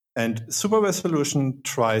And super resolution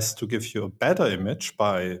tries to give you a better image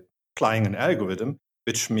by applying an algorithm,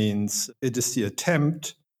 which means it is the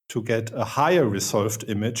attempt to get a higher resolved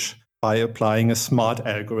image by applying a smart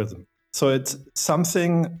algorithm. So it's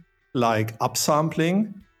something like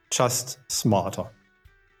upsampling, just smarter.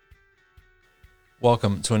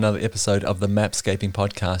 Welcome to another episode of the Mapscaping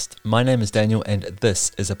podcast. My name is Daniel and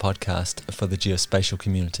this is a podcast for the geospatial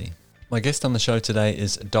community. My guest on the show today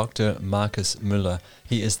is Dr. Markus Müller.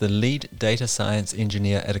 He is the lead data science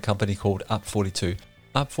engineer at a company called Up42.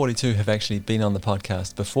 Up42 have actually been on the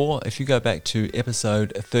podcast before. If you go back to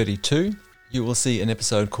episode 32, you will see an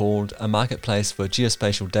episode called A Marketplace for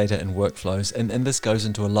Geospatial Data and Workflows. And this goes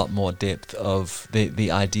into a lot more depth of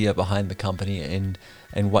the idea behind the company and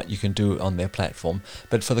what you can do on their platform.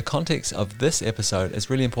 But for the context of this episode, it's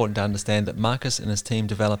really important to understand that Markus and his team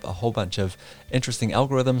develop a whole bunch of interesting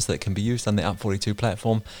algorithms that can be used on the Up42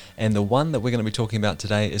 platform. And the one that we're going to be talking about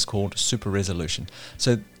today is called super resolution.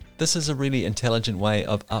 So this is a really intelligent way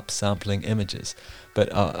of upsampling images,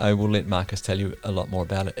 but I will let Markus tell you a lot more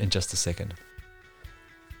about it in just a second.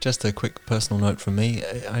 Just a quick personal note from me.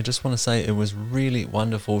 I just want to say it was really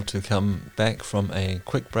wonderful to come back from a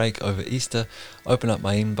quick break over Easter, open up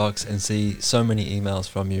my inbox and see so many emails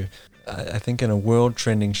from you. I think in a world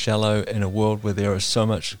trending shallow, in a world where there is so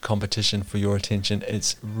much competition for your attention,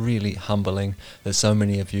 it's really humbling that so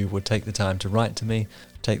many of you would take the time to write to me,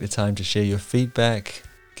 take the time to share your feedback,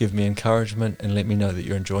 give me encouragement and let me know that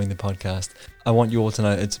you're enjoying the podcast. I want you all to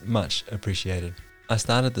know it's much appreciated. I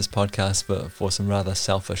started this podcast for some rather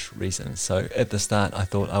selfish reasons. So at the start, I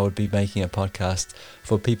thought I would be making a podcast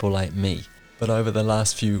for people like me. But over the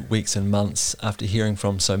last few weeks and months, after hearing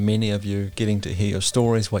from so many of you, getting to hear your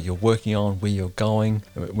stories, what you're working on, where you're going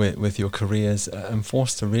with your careers, I'm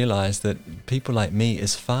forced to realize that people like me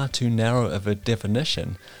is far too narrow of a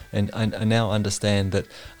definition. And I now understand that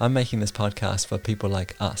I'm making this podcast for people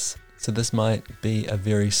like us. So this might be a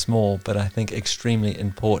very small, but I think extremely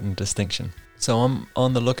important distinction. So I'm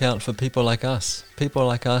on the lookout for people like us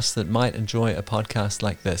that might enjoy a podcast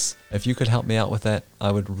like this. If you could help me out with that,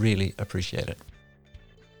 I would really appreciate it.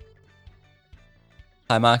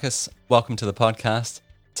 Hi Markus, welcome to the podcast.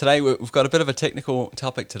 Today we've got a bit of a technical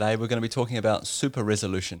topic today. We're going to be talking about super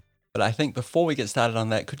resolution. But I think before we get started on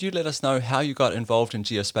that, could you let us know how you got involved in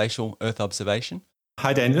geospatial Earth observation?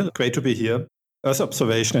 Hi Daniel, great to be here. Earth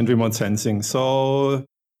observation and remote sensing. So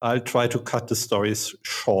I'll try to cut the stories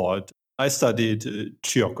short. I studied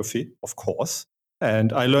geography, of course,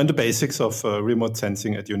 and I learned the basics of remote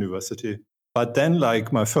sensing at university. But then,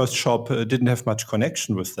 my first job didn't have much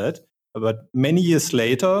connection with that. But many years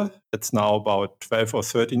later, that's now about 12 or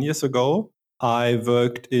 13 years ago, I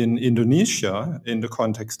worked in Indonesia in the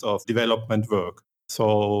context of development work.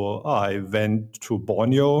 So I went to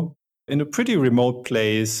Borneo in a pretty remote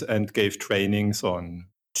place and gave trainings on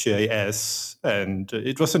GIS, and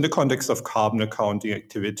it was in the context of carbon accounting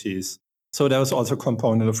activities. So there was also a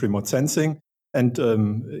component of remote sensing. And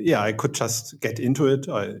I could just get into it.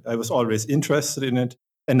 I was always interested in it.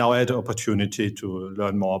 And now I had the opportunity to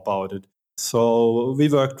learn more about it. So we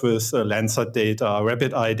worked with Landsat data,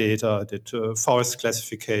 Rapid Eye data, did forest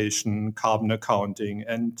classification, carbon accounting,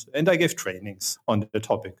 and I gave trainings on the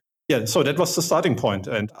topic. Yeah, so that was the starting point.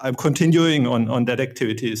 And I'm continuing on that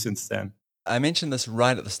activity since then. I mentioned this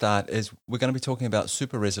right at the start, is we're going to be talking about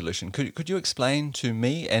super resolution. Could you explain to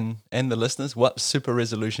me and the listeners what super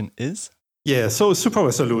resolution is? Yeah, so super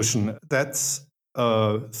resolution, that's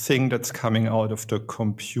a thing that's coming out of the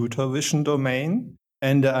computer vision domain.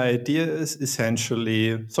 And the idea is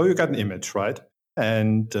essentially, so you got an image, right?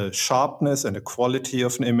 And the sharpness and the quality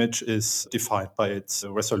of an image is defined by its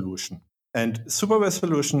resolution. And super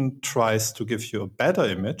resolution tries to give you a better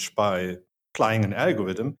image by applying an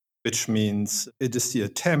algorithm, which means it is the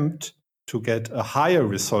attempt to get a higher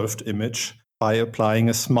resolved image by applying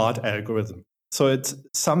a smart algorithm. So it's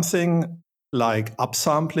something like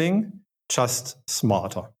upsampling, just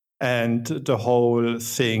smarter. And the whole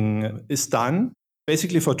thing is done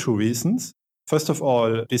basically for two reasons. First of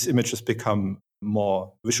all, these images become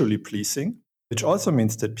more visually pleasing, which also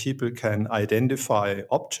means that people can identify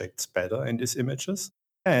objects better in these images.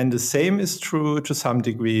 And the same is true to some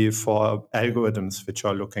degree for algorithms which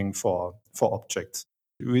are looking for objects.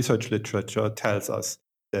 Research literature tells us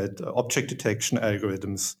that object detection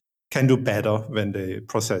algorithms can do better when they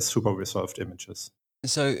process super resolved images.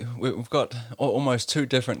 So we've got almost two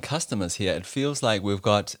different customers here. It feels like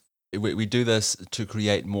we do this to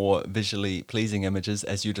create more visually pleasing images,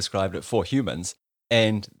 as you described it, for humans.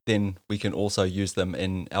 And then we can also use them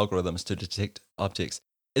in algorithms to detect objects.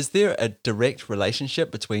 Is there a direct relationship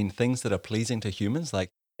between things that are pleasing to humans,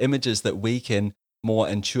 like images that we can more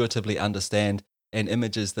intuitively understand and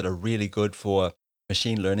images that are really good for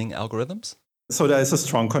machine learning algorithms? So there is a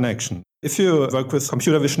strong connection. If you work with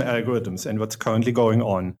computer vision algorithms and what's currently going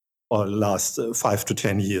on or the last 5 to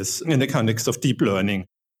 10 years in the context of deep learning,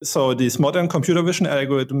 so these modern computer vision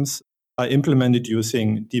algorithms are implemented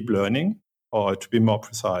using deep learning, or to be more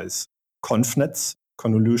precise, ConvNets,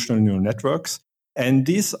 convolutional neural networks. And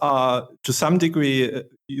these are, to some degree,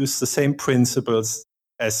 use the same principles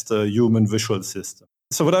as the human visual system.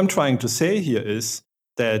 So what I'm trying to say here is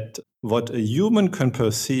that what a human can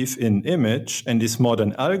perceive in image and these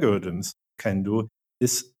modern algorithms can do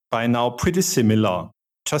is by now pretty similar.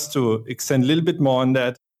 Just to extend a little bit more on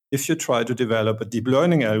that, if you try to develop a deep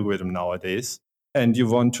learning algorithm nowadays and you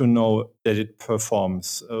want to know that it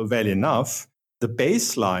performs well enough, the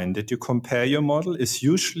baseline that you compare your model is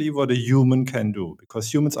usually what a human can do,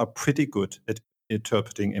 because humans are pretty good at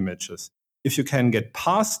interpreting images. If you can get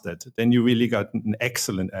past that, then you really got an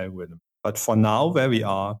excellent algorithm. But for now, where we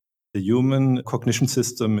are, the human cognition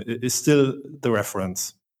system is still the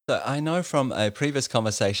reference. So I know from a previous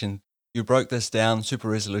conversation, you broke this down, super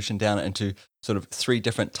resolution, down into sort of 3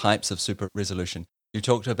 different types of super resolution. You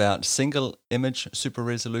talked about single image super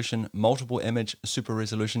resolution, multiple image super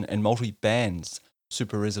resolution, and multi-bands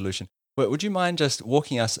super resolution. But would you mind just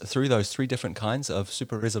walking us through those 3 different kinds of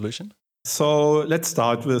super resolution? So let's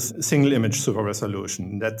start with single image super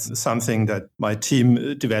resolution. That's something that my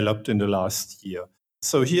team developed in the last year.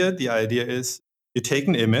 So here the idea is you take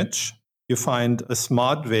an image, you find a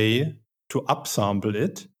smart way to upsample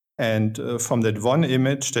it, and from that one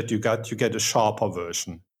image that you get a sharper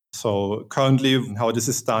version. So currently how this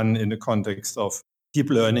is done in the context of deep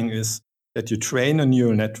learning is that you train a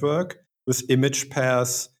neural network with image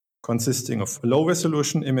pairs consisting of low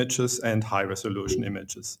resolution images and high resolution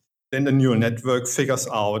images. Then the neural network figures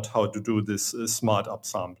out how to do this smart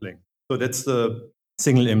upsampling. So that's the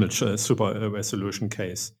single image super resolution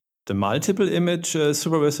case. The multiple image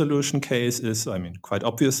super resolution case is, quite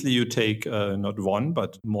obviously you take not one,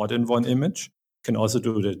 but more than one image. You can also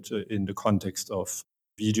do that in the context of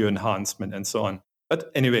video enhancement and so on.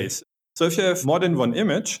 But anyways, so if you have more than one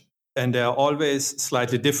image, and they are always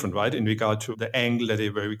slightly different, right, in regard to the angle that they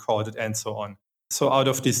were recorded and so on. So out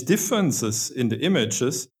of these differences in the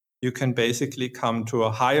images, you can basically come to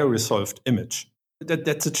a higher resolved image.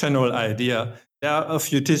 That's a general idea. There are a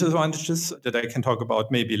few disadvantages that I can talk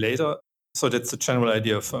about maybe later. So that's the general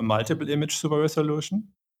idea of multiple image super resolution.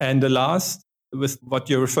 And the last, with what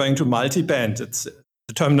you're referring to, multi-band,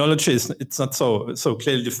 the terminology it's not so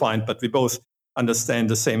clearly defined, but we both understand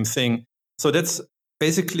the same thing. So that's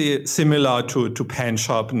basically similar to pan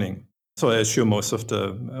sharpening. So I assume most of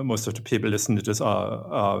the people listening to this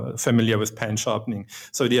are familiar with pan sharpening.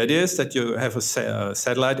 So the idea is that you have a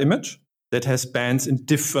satellite image that has bands in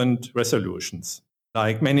different resolutions.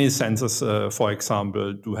 Like many sensors, for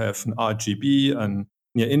example, do have an RGB, a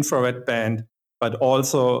near infrared band, but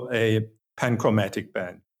also a panchromatic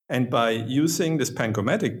band. And by using this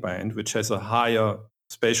panchromatic band, which has a higher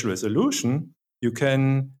spatial resolution, you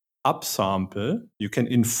can upsample, you can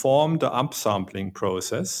inform the upsampling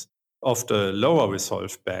process of the lower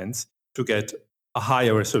resolved bands to get a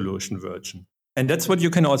higher resolution version. And that's what you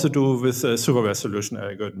can also do with a super resolution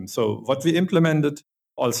algorithm. So what we implemented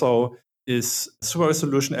also is super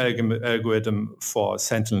resolution algorithm for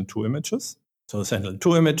Sentinel-2 images. So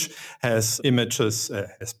Sentinel-2 image has images,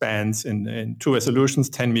 has bands in 2 resolutions,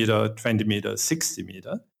 10 meter, 20 meter, 60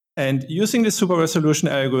 meter. And using the super resolution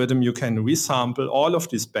algorithm, you can resample all of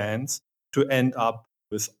these bands to end up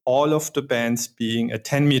with all of the bands being a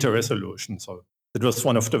 10-meter resolution. So it was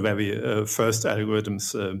one of the very first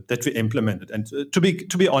algorithms that we implemented. And to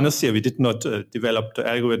be honest here, we did not develop the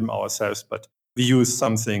algorithm ourselves, but we used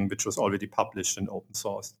something which was already published and open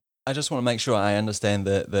sourced. I just want to make sure I understand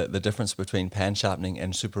the difference between pan sharpening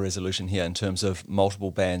and super resolution here in terms of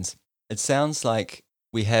multiple bands. It sounds like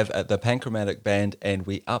we have the panchromatic band and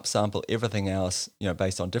we upsample everything else,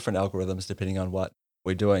 based on different algorithms depending on what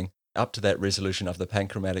we're doing, up to that resolution of the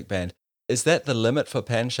panchromatic band. Is that the limit for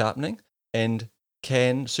pan sharpening? And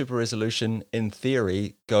can super resolution, in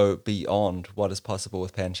theory, go beyond what is possible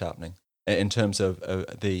with pan sharpening in terms of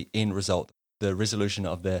the end result, the resolution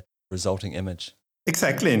of the resulting image?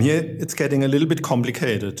 Exactly, and here it's getting a little bit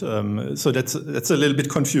complicated. So that's a little bit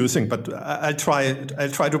confusing, but I'll try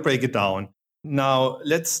to break it down. Now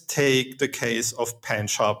let's take the case of pan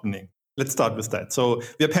sharpening. Let's start with that. So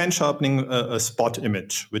we are pan sharpening a spot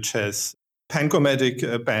image, which has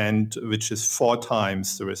panchromatic band, which is 4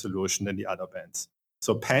 times the resolution than the other bands.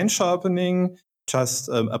 So pan sharpening just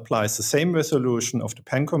applies the same resolution of the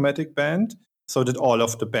panchromatic band. so that all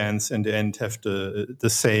of the bands in the end have the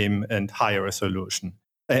same and higher resolution.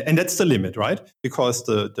 And that's the limit, right? Because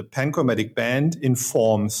the panchromatic band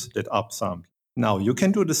informs that upsample. Now, you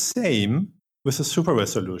can do the same with a super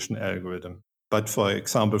resolution algorithm. But for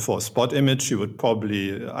example, for a spot image, you would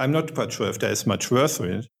probably, I'm not quite sure if there is much worth to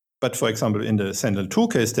it. But for example, in the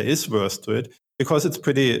Sentinel-2 case, there is worth to it because it's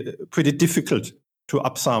pretty difficult to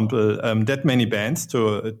upsample that many bands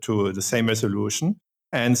to the same resolution.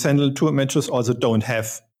 And Sentinel-2 images also don't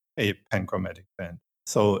have a panchromatic band.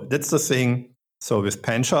 So that's the thing. So with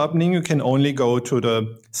pan sharpening, you can only go to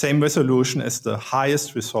the same resolution as the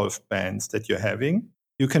highest resolved bands that you're having.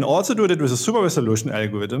 You can also do that with a super resolution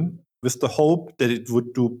algorithm with the hope that it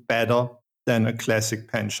would do better than a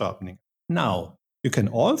classic pan sharpening. Now, you can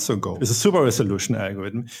also go with a super resolution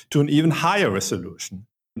algorithm to an even higher resolution.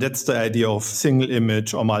 That's the idea of single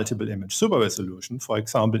image or multiple image super resolution. For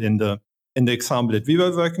example, in the example that we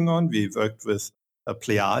were working on, we worked with a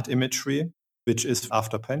Pleiad imagery, which is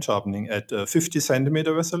after pan sharpening at 50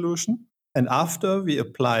 centimeter resolution. And after we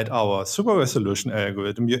applied our super resolution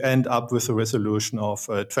algorithm, you end up with a resolution of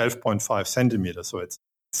 12.5 centimeters. So it's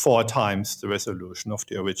 4 times the resolution of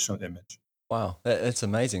the original image. Wow, that's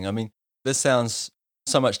amazing. I mean, this sounds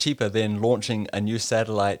so much cheaper than launching a new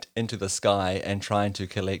satellite into the sky and trying to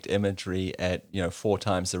collect imagery at 4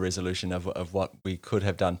 times the resolution of what we could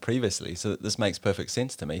have done previously. So this makes perfect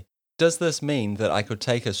sense to me. Does this mean that I could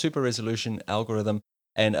take a super resolution algorithm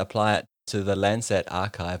and apply it to the Landsat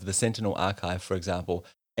archive, the Sentinel archive, for example,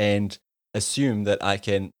 and assume that I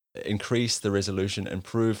can increase the resolution,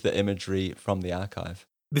 improve the imagery from the archive?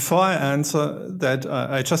 Before I answer that,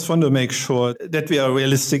 I just want to make sure that we are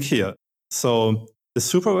realistic here. So the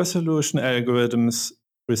super resolution algorithms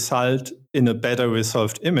result in a better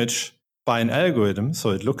resolved image by an algorithm.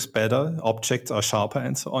 So it looks better, objects are sharper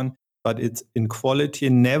and so on, but it's in quality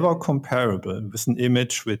never comparable with an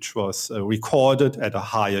image which was recorded at a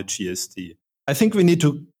higher GSD. I think we need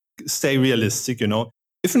to stay realistic,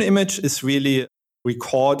 If an image is really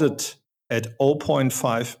recorded at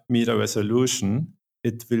 0.5 meter resolution,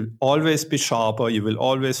 it will always be sharper. You will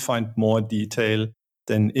always find more detail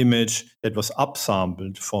than an image that was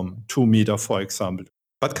upsampled from 2 meter, for example.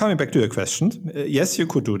 But coming back to your question, yes, you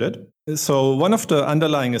could do that. So one of the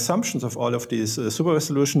underlying assumptions of all of these super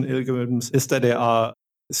resolution algorithms is that they are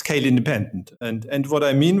scale independent. And what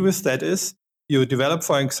I mean with that is you develop,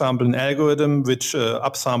 for example, an algorithm which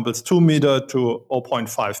upsamples 2 meter to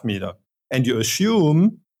 0.5 meter. And you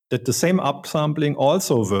assume that the same upsampling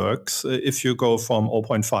also works if you go from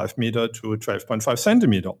 0.5 meter to 12.5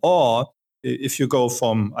 centimeter. Or if you go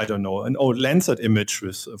from, I don't know, an old Landsat image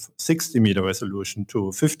with 60 meter resolution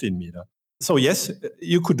to 15 meter. So yes,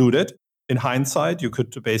 you could do that. In hindsight, you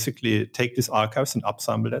could basically take these archives and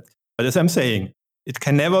upsample that. But as I'm saying, it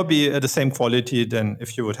can never be at the same quality than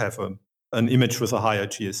if you would have an image with a higher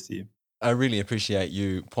GSD. I really appreciate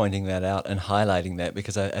you pointing that out and highlighting that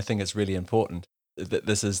because I think it's really important that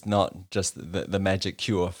this is not just the magic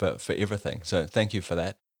cure for everything. So thank you for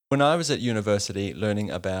that. When I was at university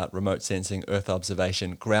learning about remote sensing, Earth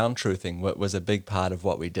observation, ground truthing was a big part of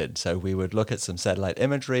what we did. So we would look at some satellite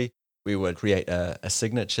imagery, we would create a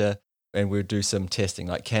signature, and we would do some testing.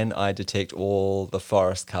 Like, can I detect all the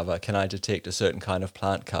forest cover? Can I detect a certain kind of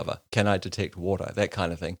plant cover? Can I detect water? That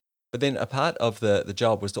kind of thing. But then a part of the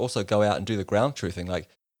job was to also go out and do the ground truthing. Like,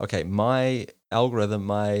 okay, my algorithm,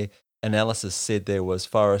 my analysis said there was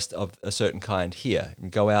forest of a certain kind here.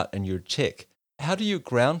 And go out and you'd check. How do you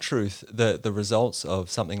ground truth the results of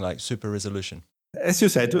something like super resolution? As you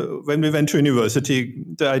said, when we went to university,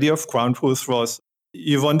 the idea of ground truth was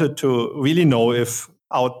you wanted to really know if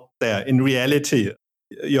out there in reality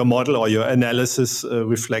your model or your analysis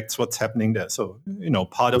reflects what's happening there. So,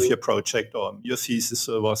 part of your project or your thesis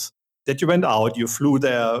was that you went out, you flew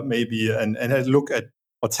there maybe and had a look at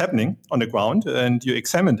what's happening on the ground and you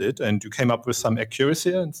examined it and you came up with some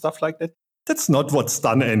accuracy and stuff like that. That's not what's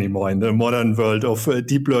done anymore in the modern world of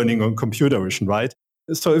deep learning and computer vision, right?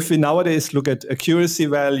 So if we nowadays look at accuracy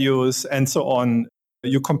values and so on,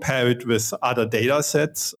 you compare it with other data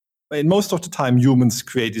sets. And most of the time, humans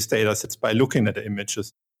create these data sets by looking at the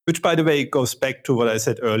images, which, by the way, goes back to what I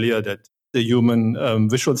said earlier, that the human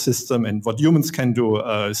visual system and what humans can do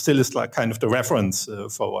still is like kind of the reference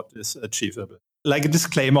for what is achievable. Like a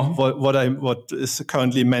disclaimer, what is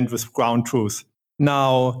currently meant with ground truth.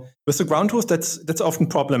 Now, with the ground truth, that's often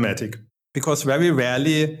problematic because very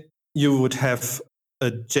rarely you would have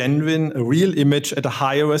a real image at a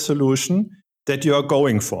higher resolution that you are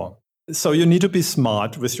going for. So you need to be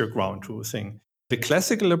smart with your ground truthing. The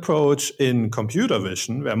classical approach in computer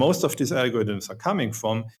vision, where most of these algorithms are coming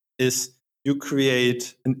from, is you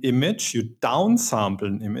create an image, you downsample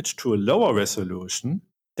an image to a lower resolution,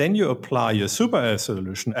 then you apply your super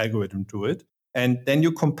resolution algorithm to it, and then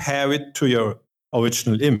you compare it to your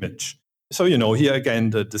original image. So, here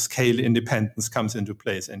again, the scale independence comes into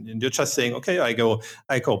place. And you're just saying, okay, I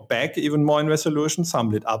go back even more in resolution,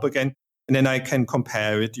 sample it up again, and then I can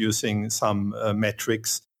compare it using some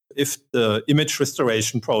metrics if the image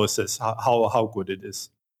restoration process, how good it is.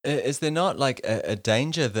 Is there not like a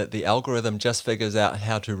danger that the algorithm just figures out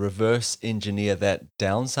how to reverse engineer that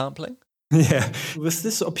downsampling? Yeah, with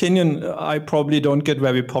this opinion, I probably don't get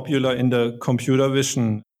very popular in the computer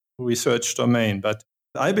vision research domain, but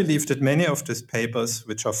I believe that many of these papers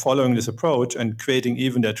which are following this approach and creating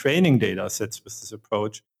even their training data sets with this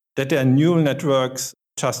approach, that their neural networks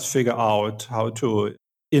just figure out how to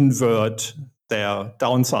invert their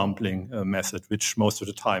downsampling method, which most of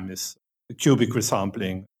the time is cubic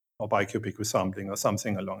resampling or bicubic resampling or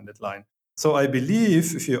something along that line. So I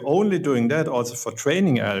believe if you're only doing that also for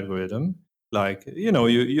training algorithm, like,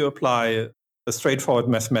 you apply a straightforward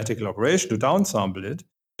mathematical operation to downsample it,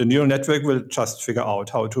 the neural network will just figure out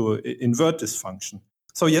how to invert this function.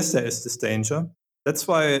 So yes, there is this danger. That's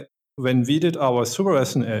why when we did our super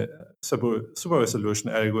resolution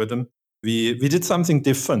algorithm, we did something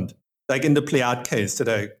different. Like in the Pleiad case that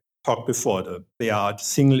I talked before, the Pleiad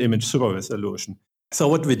single image super resolution. So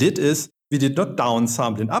what we did is we did not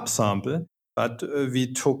downsample and upsample, but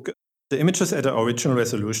we took the images at the original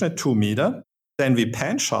resolution at 2 meter. Then we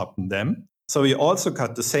pan sharpened them. So we also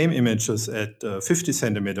cut the same images at 50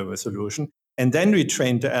 centimeter resolution. And then we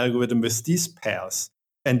trained the algorithm with these pairs.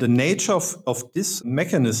 And the nature of this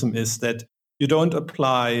mechanism is that you don't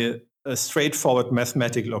apply a straightforward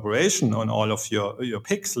mathematical operation on all of your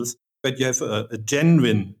pixels, but you have a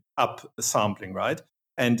genuine upsampling, right?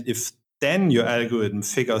 And if then your algorithm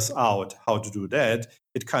figures out how to do that,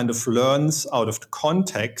 it kind of learns out of the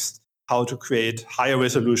context how to create higher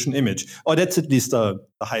resolution image. Or that's at least the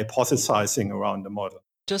hypothesizing around the model.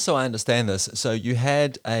 Just so I understand this, so you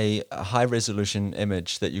had a high resolution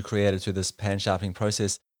image that you created through this pan sharpening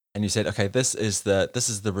process, and you said, okay, this is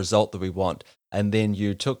the result that we want. And then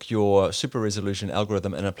you took your super resolution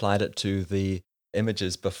algorithm and applied it to the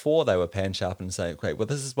images before they were pan sharpened and say, okay, well,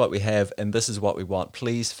 this is what we have and this is what we want.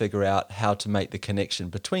 Please figure out how to make the connection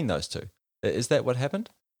between those two. Is that what happened?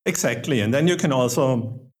 Exactly. And then you can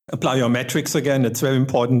also apply your metrics again. It's very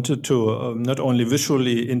important to not only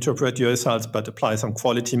visually interpret your results, but apply some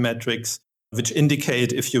quality metrics, which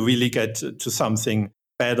indicate if you really get to something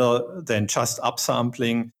better than just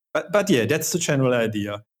upsampling. But yeah, that's the general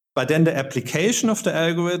idea. But then the application of the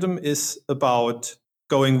algorithm is about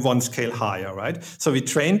going one scale higher, right? So we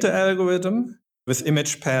trained the algorithm with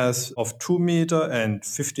image pairs of 2 meter and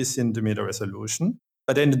 50 centimeter resolution.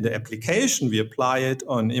 But then in the application, we apply it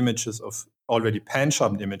on images of already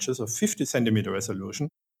pan-sharpened images of 50 centimeter resolution,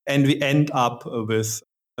 and we end up with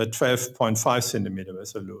a 12.5 centimeter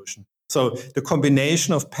resolution. So the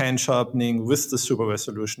combination of pan-sharpening with the super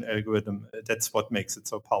resolution algorithm, that's what makes it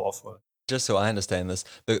so powerful. Just so I understand this,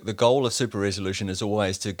 the goal of super resolution is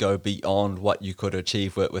always to go beyond what you could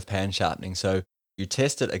achieve with pan sharpening. So you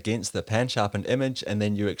test it against the pan sharpened image, and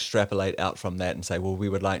then you extrapolate out from that and say, well, we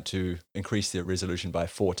would like to increase the resolution by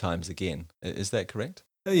 4 times again. Is that correct?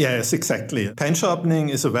 Yes, exactly. Pan sharpening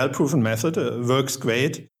is a well-proven method, works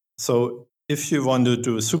great. So if you want to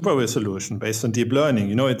do super resolution based on deep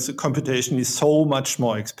learning, it's computationally so much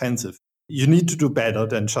more expensive. You need to do better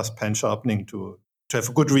than just pan sharpening to have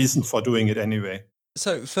a good reason for doing it anyway.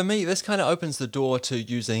 So for me, this kind of opens the door to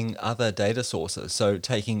using other data sources. So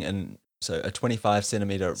taking a 25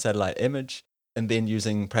 centimeter satellite image and then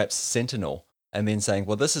using perhaps Sentinel and then saying,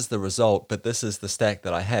 well, this is the result, but this is the stack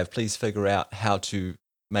that I have. Please figure out how to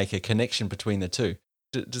make a connection between the two.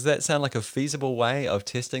 Does that sound like a feasible way of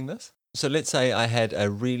testing this? So let's say I had a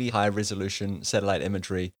really high resolution satellite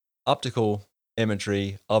imagery, optical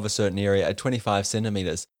imagery of a certain area at 25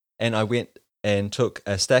 centimeters, and I went and took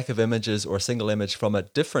a stack of images or a single image from a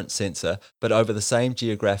different sensor, but over the same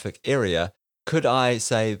geographic area. Could I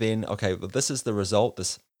say then, okay, well, this is the result,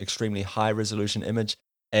 this extremely high resolution image,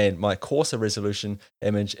 and my coarser resolution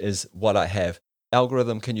image is what I have.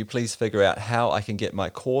 Algorithm, can you please figure out how I can get my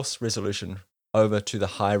coarse resolution over to the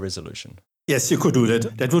high resolution? Yes, you could do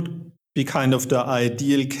that. That would be kind of the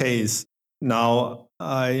ideal case. Now,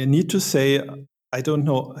 I need to say, I don't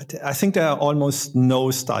know. I think there are almost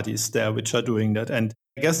no studies there which are doing that. And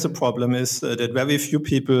I guess the problem is that very few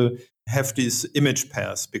people have these image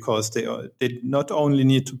pairs because they not only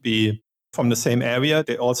need to be from the same area,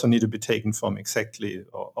 they also need to be taken from exactly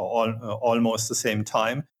or almost the same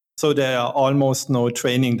time. So there are almost no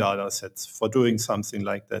training data sets for doing something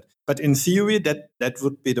like that. But in theory, that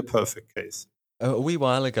would be the perfect case. A wee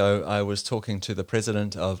while ago, I was talking to the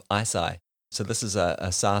president of ISI. So this is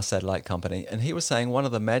a SAR satellite company, and he was saying one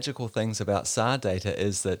of the magical things about SAR data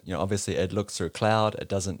is that, obviously it looks through cloud. It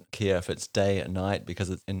doesn't care if it's day or night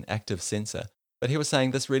because it's an active sensor. But he was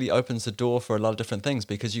saying this really opens the door for a lot of different things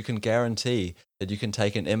because you can guarantee that you can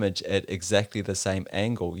take an image at exactly the same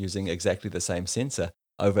angle using exactly the same sensor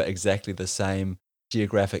over exactly the same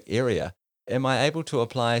geographic area. Am I able to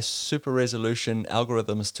apply super resolution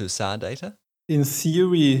algorithms to SAR data? In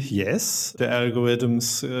theory, yes. The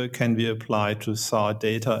algorithms can be applied to SAR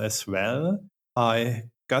data as well. I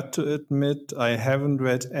got to admit, I haven't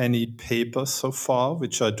read any papers so far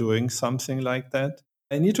which are doing something like that.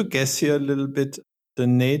 I need to guess here a little bit. The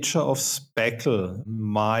nature of speckle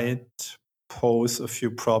might pose a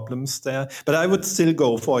few problems there. But I would still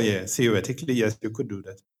go for, theoretically, yes, you could do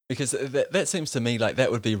that. Because that seems to me like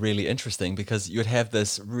that would be really interesting because you'd have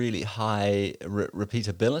this really high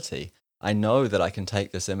repeatability. I know that I can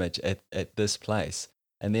take this image at this place.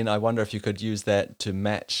 And then I wonder if you could use that to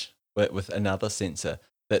match with another sensor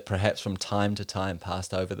that perhaps from time to time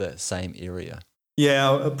passed over the same area.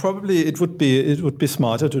 Yeah, probably it would be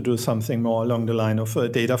smarter to do something more along the line of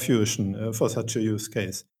data fusion for such a use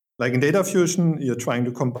case. Like in data fusion, you're trying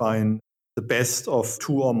to combine the best of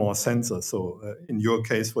two or more sensors. So in your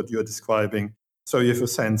case, what you're describing, so you have a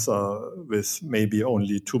sensor with maybe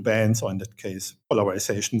only two bands, or in that case,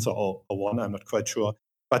 polarizations or one, I'm not quite sure,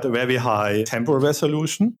 but a very high temporal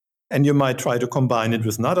resolution. And you might try to combine it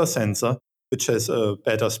with another sensor, which has a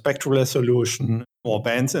better spectral resolution, more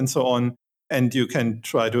bands, and so on. And you can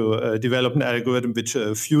try to develop an algorithm which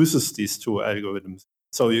fuses these two algorithms.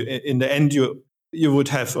 So in the end, you would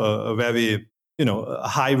have a very a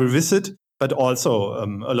high revisit, but also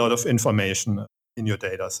a lot of information in your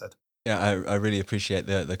data set. Yeah, I really appreciate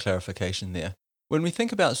the clarification there. When we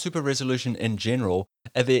think about super resolution in general,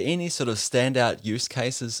 are there any sort of standout use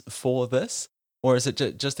cases for this? Or is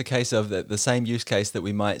it just a case of the same use case that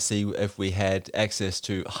we might see if we had access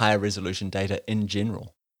to higher resolution data in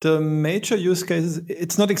general? The major use cases,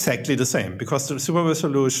 it's not exactly the same because the super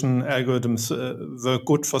resolution algorithms were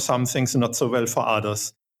good for some things and not so well for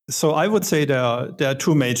others. So I would say there are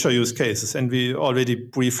two major use cases, and we already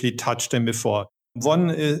briefly touched them before. One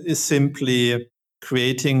is simply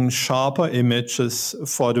creating sharper images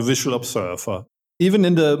for the visual observer. Even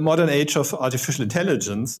in the modern age of artificial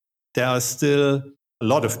intelligence, there are still a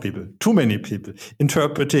lot of people, too many people,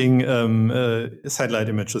 interpreting satellite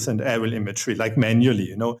images and aerial imagery, like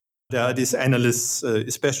manually. There are these analysts,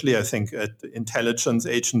 especially I think at intelligence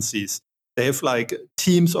agencies. They have like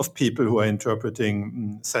teams of people who are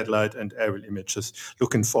interpreting satellite and aerial images,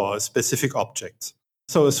 looking for specific objects.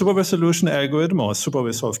 So a super resolution algorithm or super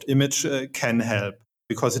resolved image can help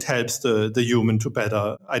because it helps the human to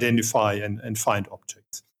better identify and find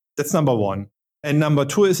objects. That's number one. And number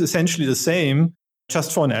two is essentially the same,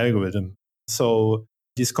 just for an algorithm. So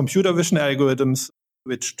these computer vision algorithms,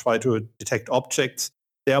 which try to detect objects,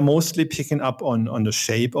 they are mostly picking up on the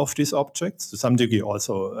shape of these objects, to some degree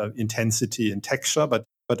also intensity and texture, but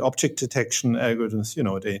object detection algorithms,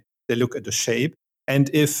 they look at the shape.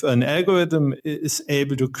 And if an algorithm is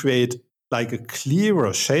able to create like a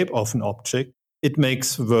clearer shape of an object, it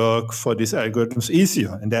makes work for these algorithms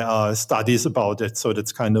easier. And there are studies about it, so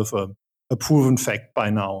that's kind of a proven fact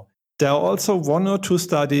by now. There are also one or two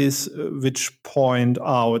studies which point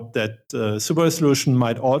out that super resolution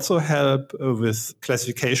might also help with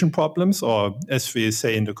classification problems, or as we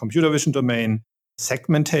say in the computer vision domain,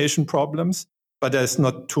 segmentation problems. But there's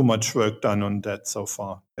not too much work done on that so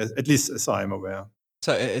far, at least as I'm aware.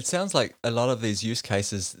 So it sounds like a lot of these use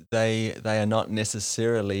cases, they are not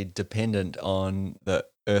necessarily dependent on the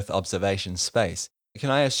Earth observation space. Can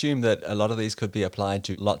I assume that a lot of these could be applied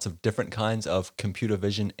to lots of different kinds of computer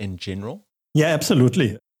vision in general? Yeah,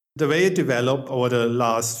 absolutely. The way it developed over the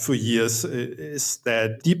last few years is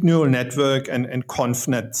that deep neural network and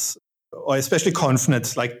ConvNets, or especially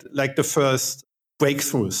ConvNets, like the first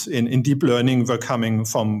breakthroughs in deep learning were coming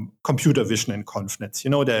from computer vision and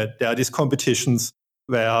ConvNets. There are these competitions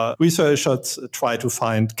where researchers try to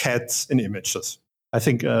find cats in images. I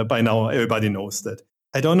think by now everybody knows that.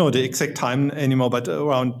 I don't know the exact time anymore, but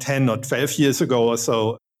around 10 or 12 years ago or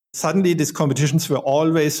so, suddenly these competitions were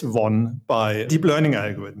always won by deep learning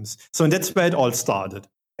algorithms. So that's where it all started.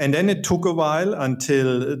 And then it took a while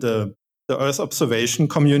until the Earth observation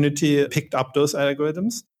community picked up those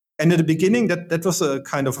algorithms. And at the beginning, that was a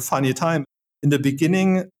kind of a funny time. In the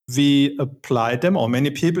beginning, we applied them, or many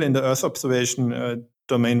people in the Earth observation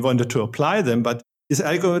domain wanted to apply them, but these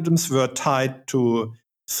algorithms were tied to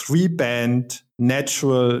 3-band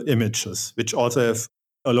natural images, which also have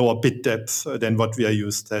a lower bit depth than what we are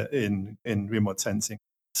used to in remote sensing.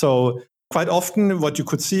 So quite often what you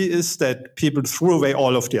could see is that people threw away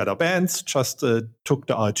all of the other bands, just took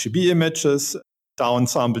the RGB images,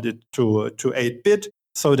 downsampled it to 8-bit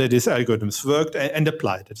so that these algorithms worked and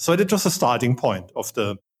applied it. So that was a starting point of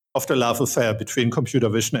the love affair between computer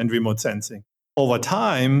vision and remote sensing. Over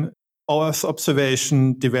time, Earth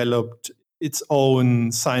observation developed its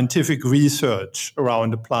own scientific research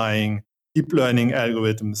around applying deep learning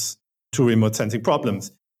algorithms to remote sensing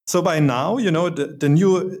problems. So by now, the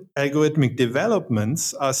new algorithmic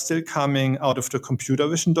developments are still coming out of the computer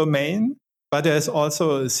vision domain, but there's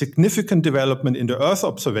also a significant development in the Earth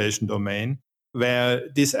observation domain where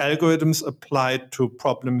these algorithms apply to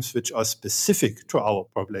problems which are specific to our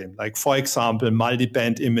problem, like, for example,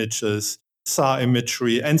 multi-band images, SAR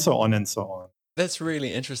imagery, and so on and so on. That's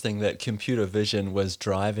really interesting that computer vision was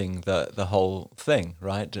driving the whole thing,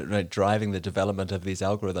 right? Driving the development of these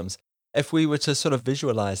algorithms. If we were to sort of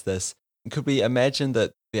visualize this, could we imagine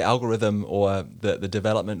that the algorithm or the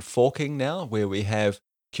development forking now, where we have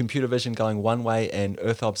computer vision going one way and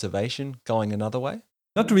Earth observation going another way?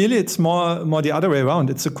 Not really. It's more the other way around.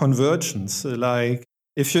 It's a convergence. Like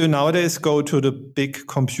if you nowadays go to the big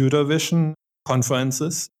computer vision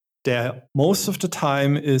conferences, there most of the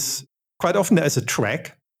time is quite often there's a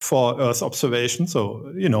track for Earth observation.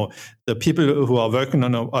 So, the people who are working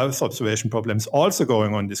on Earth observation problems also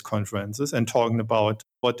going on these conferences and talking about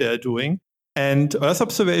what they're doing. And Earth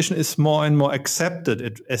observation is more and more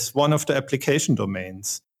accepted as one of the application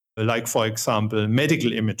domains. Like, for example,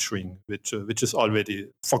 medical imaging, which is already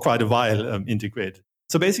for quite a while integrated.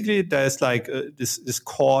 So basically, there's like this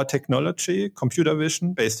core technology, computer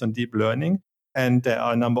vision, based on deep learning, and there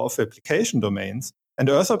are a number of application domains. And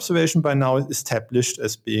Earth observation by now is established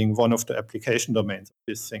as being one of the application domains of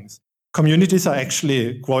these things. Communities are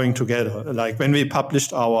actually growing together. Like when we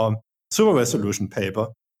published our super resolution paper,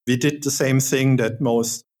 we did the same thing that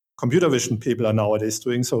most computer vision people are nowadays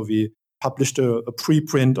doing. So we published a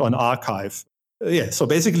preprint on archive. So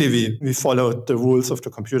basically we followed the rules of the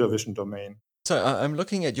computer vision domain. So I'm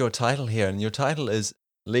looking at your title here, and your title is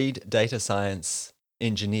Lead Data Science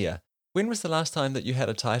Engineer. When was the last time that you had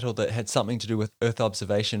a title that had something to do with Earth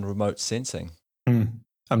observation remote sensing? I'm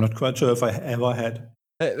not quite sure if I ever had.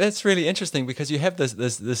 That's really interesting because you have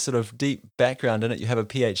this sort of deep background in it. You have a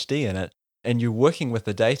PhD in it, and you're working with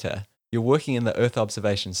the data. You're working in the Earth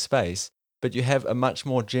observation space, but you have a much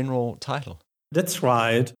more general title. That's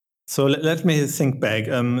right. So let me think back.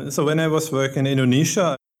 So when I was working in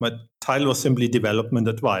Indonesia, my title was simply development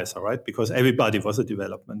advisor, right? Because everybody was a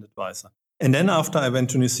development advisor. And then after I went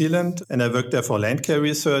to New Zealand and I worked there for land care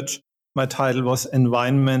research, my title was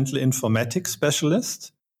environmental informatics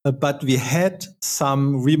specialist. But we had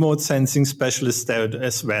some remote sensing specialists there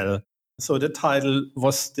as well. So the title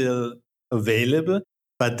was still available.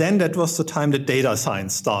 But then that was the time that data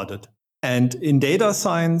science started. And in data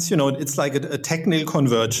science, it's like a technical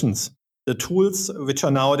convergence. The tools which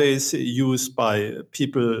are nowadays used by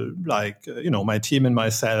people like, my team and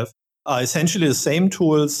myself are essentially the same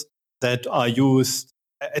tools that are used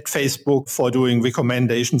at Facebook for doing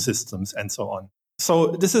recommendation systems and so on. So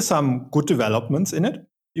this is some good developments in it.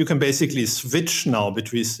 You can basically switch now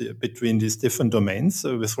between these different domains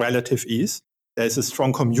with relative ease. There's a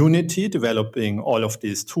strong community developing all of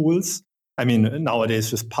these tools. I mean,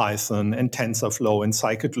 nowadays with Python and TensorFlow and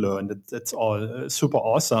scikit-learn, that's all super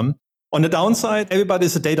awesome. On the downside,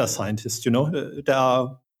 everybody's a data scientist, There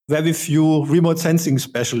are very few remote sensing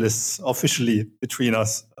specialists officially between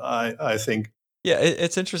us, I think. Yeah,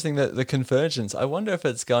 it's interesting that the convergence, I wonder if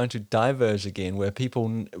it's going to diverge again, where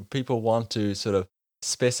people want to sort of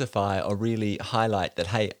specify or really highlight that,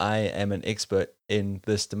 hey, I am an expert in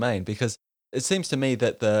this domain, because it seems to me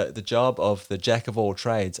that the job of the jack of all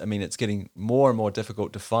trades, I mean, it's getting more and more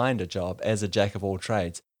difficult to find a job as a jack of all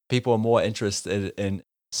trades. People are more interested in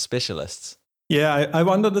specialists. Yeah, I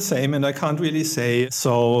wonder the same, and I can't really say.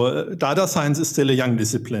 So data science is still a young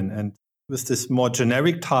discipline, and with this more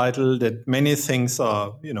generic title that many things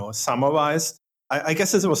are, summarized, I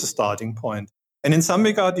guess this was a starting point. And in some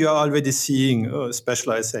regard, you are already seeing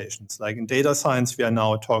specializations. Like in data science, we are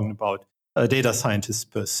now talking about data scientists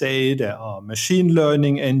per se. There are machine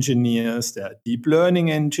learning engineers, there are deep learning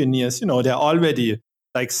engineers. There are already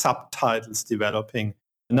like subtitles developing.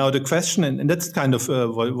 Now the question, and that's kind of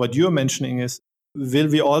what you're mentioning, is will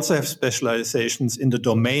we also have specializations in the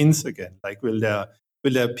domains again? Like will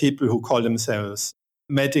there people who call themselves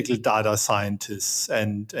medical data scientists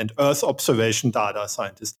and Earth observation data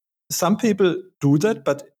scientists? Some people do that,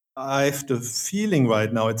 but I have the feeling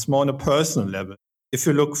right now it's more on a personal level. if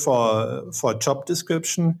you look for a job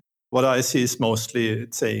description, what I see is mostly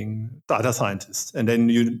saying data scientist. And then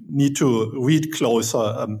you need to read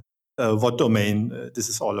closer what domain this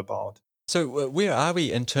is all about. So where are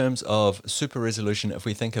we in terms of super resolution if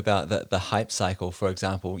we think about the hype cycle, for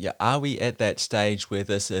example? Yeah, are we at that stage where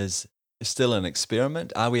this is still an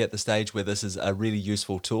experiment? Are we at the stage where this is a really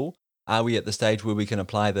useful tool? Are we at the stage where we can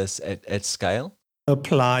apply this at scale?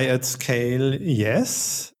 Apply at scale,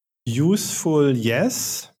 yes. Useful,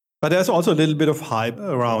 yes. But there's also a little bit of hype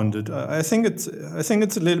around it. I think it's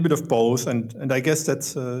a little bit of both, and I guess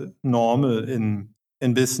that's normal in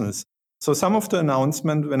business. So some of the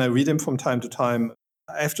announcements, when I read them from time to time,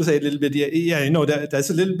 I have to say a little bit,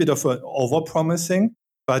 there's a little bit of over-promising,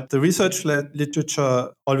 but the research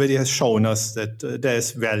literature already has shown us that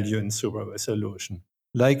there's value in super resolution.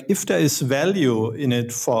 Like if there is value in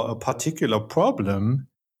it for a particular problem,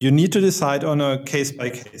 you need to decide on a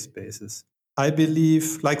case-by-case basis. I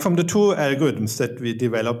believe, like from the two algorithms that we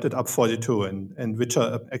developed at Up42 and which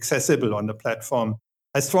are accessible on the platform,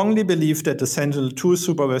 I strongly believe that the Sentinel-2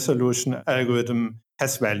 super resolution algorithm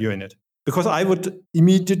has value in it. Because I would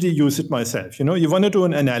immediately use it myself. You want to do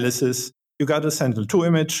an analysis, you got a Sentinel-2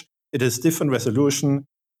 image, it is different resolution,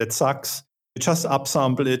 that sucks. You just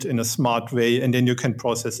upsample it in a smart way and then you can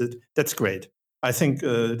process it. That's great. I think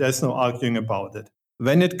there's no arguing about it.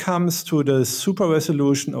 When it comes to the super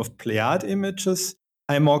resolution of Pleiad images,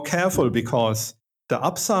 I'm more careful because the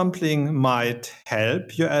upsampling might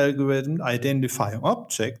help your algorithm identify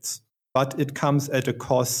objects, but it comes at a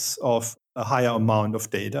cost of a higher amount of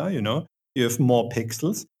data. You have more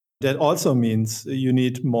pixels. That also means you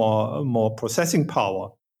need more processing power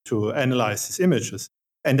to analyze these images.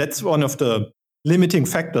 And that's one of the limiting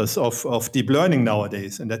factors of deep learning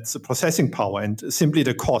nowadays, and that's the processing power and simply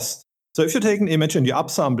the cost. So if you take an image and you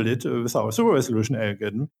upsample it with our super resolution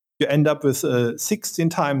algorithm, you end up with 16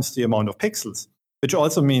 times the amount of pixels, which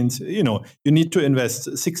also means, you need to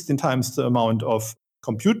invest 16 times the amount of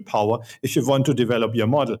compute power if you want to develop your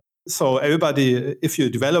model. So everybody, if you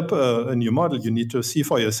develop a new model, you need to see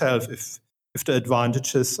for yourself if the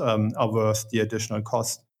advantages are worth the additional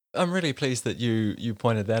cost. I'm really pleased that you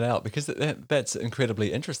pointed that out because that's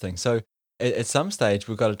incredibly interesting. So at some stage,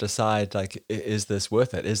 we've got to decide, like, is this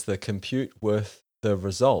worth it? Is the compute worth the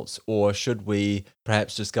results? Or should we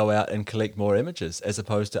perhaps just go out and collect more images as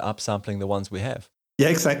opposed to upsampling the ones we have? Yeah,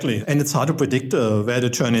 exactly. And it's hard to predict where the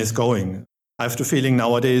journey is going. I have the feeling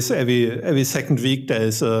nowadays every second week there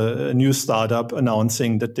is a new startup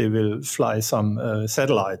announcing that they will fly some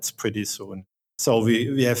satellites pretty soon. So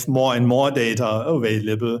we have more and more data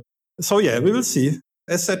available. So yeah, we will see.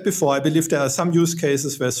 As said before, I believe there are some use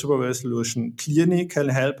cases where super resolution clearly can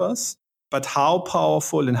help us. But how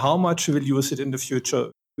powerful and how much we will use it in the future,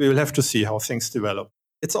 we will have to see how things develop.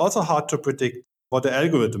 It's also hard to predict what the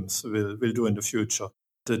algorithms will do in the future.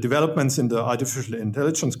 The developments in the artificial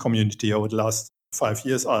intelligence community over the last 5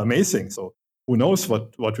 years are amazing. So who knows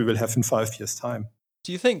what we will have in 5 years' time.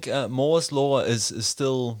 Do you think Moore's law is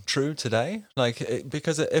still true today?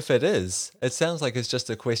 Because if it is, it sounds like it's just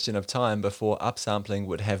a question of time before upsampling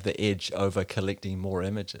would have the edge over collecting more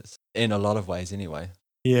images, in a lot of ways anyway.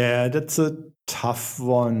 Yeah, that's a tough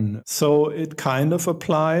one. So it kind of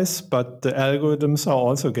applies, but the algorithms are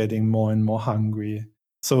also getting more and more hungry.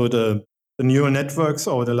 So the neural networks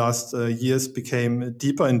over the last years became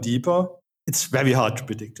deeper and deeper. It's very hard to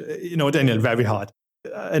predict. Daniel, very hard.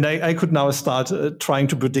 And I could now start trying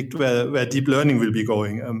to predict where deep learning will be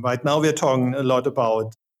going. Right now, we're talking a lot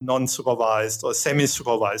about non-supervised or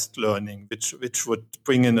semi-supervised learning, which would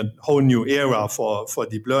bring in a whole new era for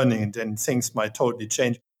deep learning, and then things might totally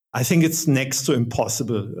change. I think it's next to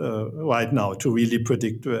impossible right now to really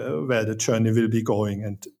predict where the journey will be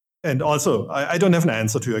going. And also, I don't have an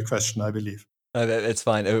answer to your question, I believe. No, that's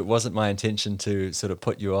fine. It wasn't my intention to sort of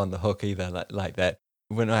put you on the hook either like that.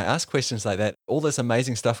 When I ask questions like that, all this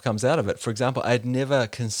amazing stuff comes out of it. For example, I'd never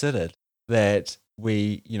considered that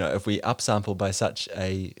if we upsample by such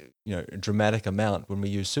a dramatic amount when we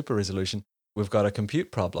use super resolution, we've got a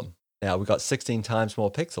compute problem. Now we've got 16 times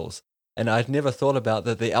more pixels. And I'd never thought about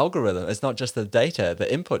that the algorithm, it's not just the data,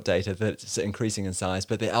 the input data that's increasing in size,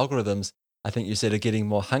 but the algorithms, I think you said, are getting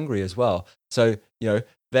more hungry as well. So,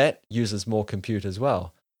 that uses more compute as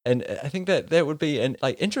well. And I think that would be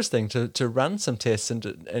interesting to run some tests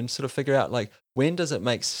and sort of figure out, when does it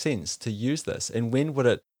make sense to use this? And when would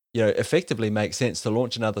it effectively make sense to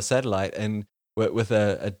launch another satellite and with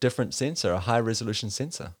a different sensor, a high resolution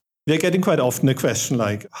sensor? We're getting quite often a question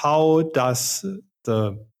like, how does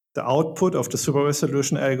the output of the super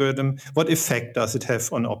resolution algorithm, what effect does it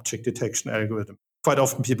have on object detection algorithm? quite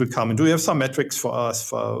often people come and do you have some metrics for us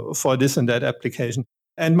for this and that application?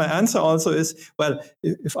 And my answer also is, well,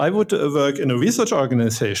 if I would work in a research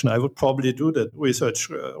organization, I would probably do that research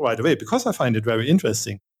right away because I find it very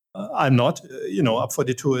interesting. I'm not,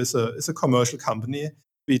 Up42 is a commercial company.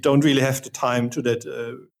 We don't really have the time to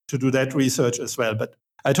do that research as well. But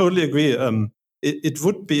I totally agree. It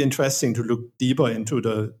would be interesting to look deeper into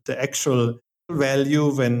the actual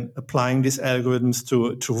value when applying these algorithms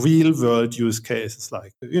to real world use cases,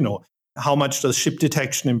 like, how much does ship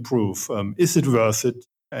detection improve? Is it worth it?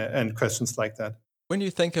 And questions like that. When you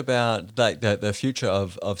think about like the future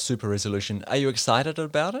of super resolution, are you excited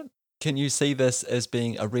about it? Can you see this as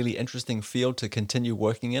being a really interesting field to continue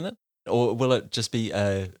working in it? Or will it just be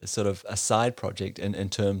a sort of a side project in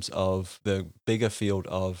terms of the bigger field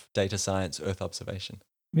of data science, Earth observation?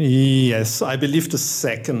 Yes, I believe the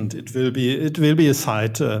second. It will be a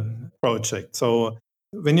side project. So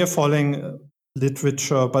when you're following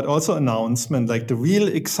literature, but also announcement, like the real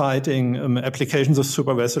exciting applications of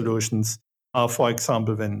super resolutions are, for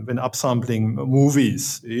example, when upsampling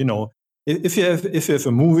movies. If you have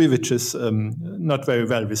a movie which is not very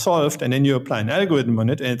well resolved, and then you apply an algorithm on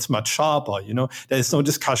it, and it's much sharper, there is no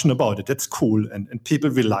discussion about it. That's cool, and people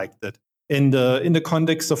will like that. In the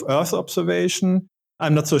context of Earth observation,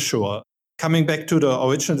 I'm not so sure. Coming back to the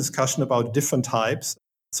original discussion about different types,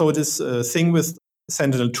 so this thing with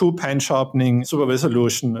Sentinel-2 pan sharpening, super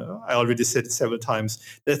resolution, I already said it several times,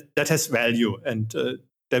 that has value, and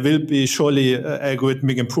there will be surely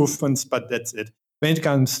algorithmic improvements, but that's it. When it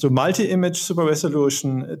comes to multi-image super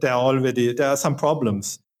resolution, there are some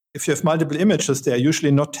problems. If you have multiple images, they are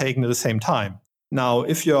usually not taken at the same time. Now,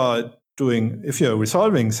 if you're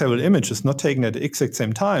resolving several images not taken at the exact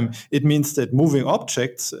same time, it means that moving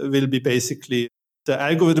objects will be basically, the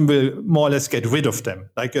algorithm will more or less get rid of them.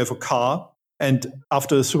 Like you have a car, and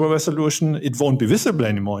after the super resolution, it won't be visible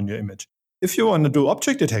anymore in your image. If you want to do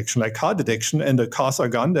object detection, like car detection, and the cars are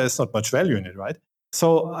gone, there's not much value in it, right?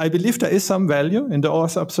 So I believe there is some value in the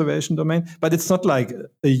Earth observation domain, but it's not like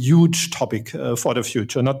a huge topic for the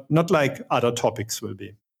future, not like other topics will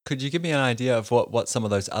be. Could you give me an idea of what some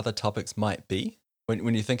of those other topics might be?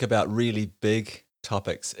 When you think about really big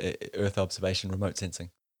topics, Earth observation, remote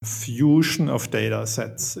sensing? Fusion of data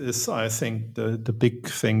sets is, I think, the big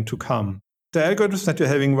thing to come. The algorithms that you're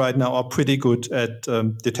having right now are pretty good at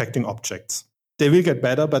detecting objects. They will get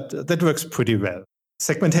better, but that works pretty well.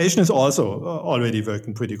 Segmentation is also already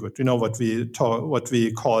working pretty good. What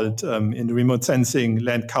we called in the remote sensing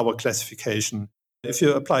land cover classification. If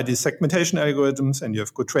you apply these segmentation algorithms and you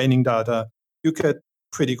have good training data, you get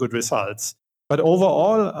pretty good results. But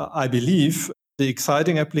overall, I believe the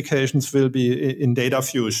exciting applications will be in data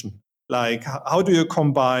fusion. Like, how do you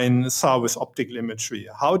combine SAR with optical imagery?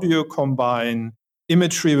 How do you combine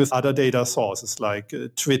imagery with other data sources like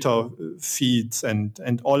Twitter feeds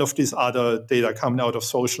and all of these other data coming out of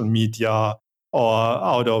social media or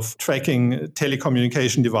out of tracking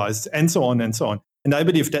telecommunication devices and so on and so on. And I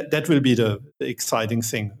believe that will be the exciting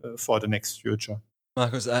thing for the next future.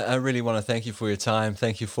 Marcus, I really want to thank you for your time.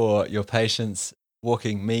 Thank you for your patience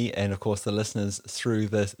walking me and, of course, the listeners through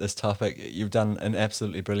this topic. You've done an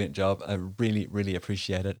absolutely brilliant job. I really, really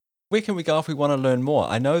appreciate it. Where can we go if we want to learn more?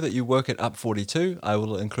 I know that you work at Up42. I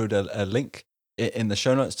will include a link in the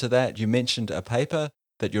show notes to that. You mentioned a paper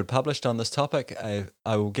that you'd published on this topic.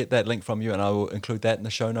 I will get that link from you and I will include that in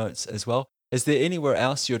the show notes as well. Is there anywhere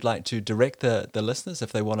else you'd like to direct the listeners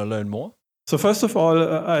if they want to learn more? So first of all,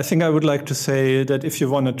 I think I would like to say that if you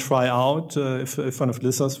want to try out, if one of the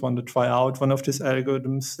listeners want to try out one of these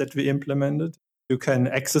algorithms that we implemented, you can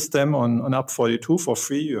access them on Up42 for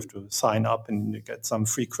free. You have to sign up and you get some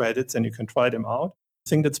free credits and you can try them out. I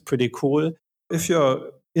think that's pretty cool. If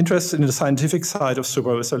you're interested in the scientific side of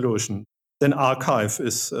super resolution, then arXiv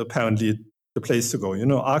is apparently the place to go.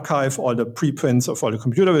 arXiv, all the preprints of all the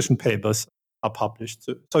computer vision papers are published.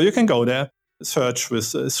 So you can go there, search with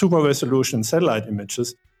super resolution satellite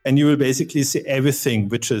images, and you will basically see everything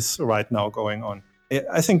which is right now going on.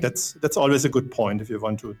 I think that's always a good point if you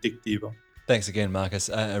want to dig deeper. Thanks again, Marcus.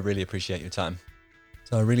 I really appreciate your time.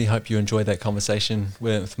 So I really hope you enjoyed that conversation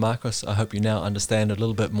with Marcus. I hope you now understand a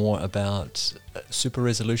little bit more about super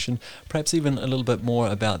resolution, perhaps even a little bit more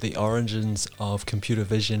about the origins of computer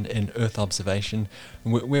vision in Earth observation,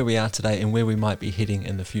 where we are today and where we might be heading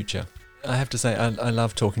in the future. I have to say, I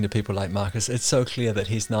love talking to people like Marcus. It's so clear that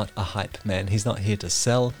he's not a hype man. He's not here to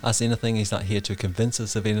sell us anything. He's not here to convince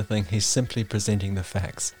us of anything. He's simply presenting the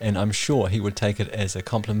facts. And I'm sure he would take it as a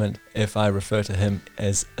compliment if I refer to him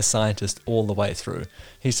as a scientist all the way through.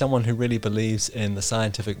 He's someone who really believes in the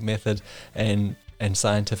scientific method and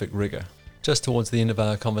scientific rigor. Just towards the end of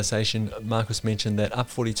our conversation, Marcus mentioned that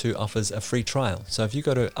Up42 offers a free trial. So if you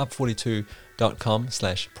go to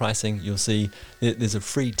up42.com/pricing, you'll see there's a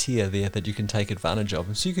free tier there that you can take advantage of.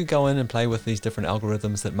 And so you can go in and play with these different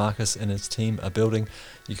algorithms that Marcus and his team are building.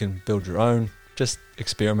 You can build your own, just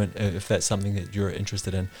experiment if that's something that you're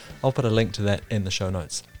interested in. I'll put a link to that in the show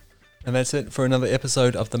notes. And that's it for another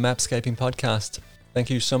episode of the Mapscaping Podcast. Thank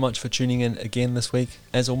you so much for tuning in again this week.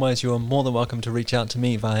 As always, you are more than welcome to reach out to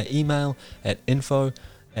me via email at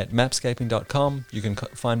info@mapscaping.com. You can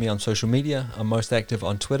find me on social media. I'm most active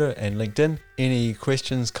on Twitter and LinkedIn. Any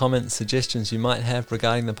questions, comments, suggestions you might have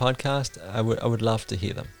regarding the podcast, I would love to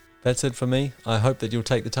hear them. That's it for me. I hope that you'll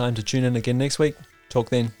take the time to tune in again next week. Talk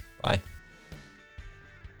then. Bye.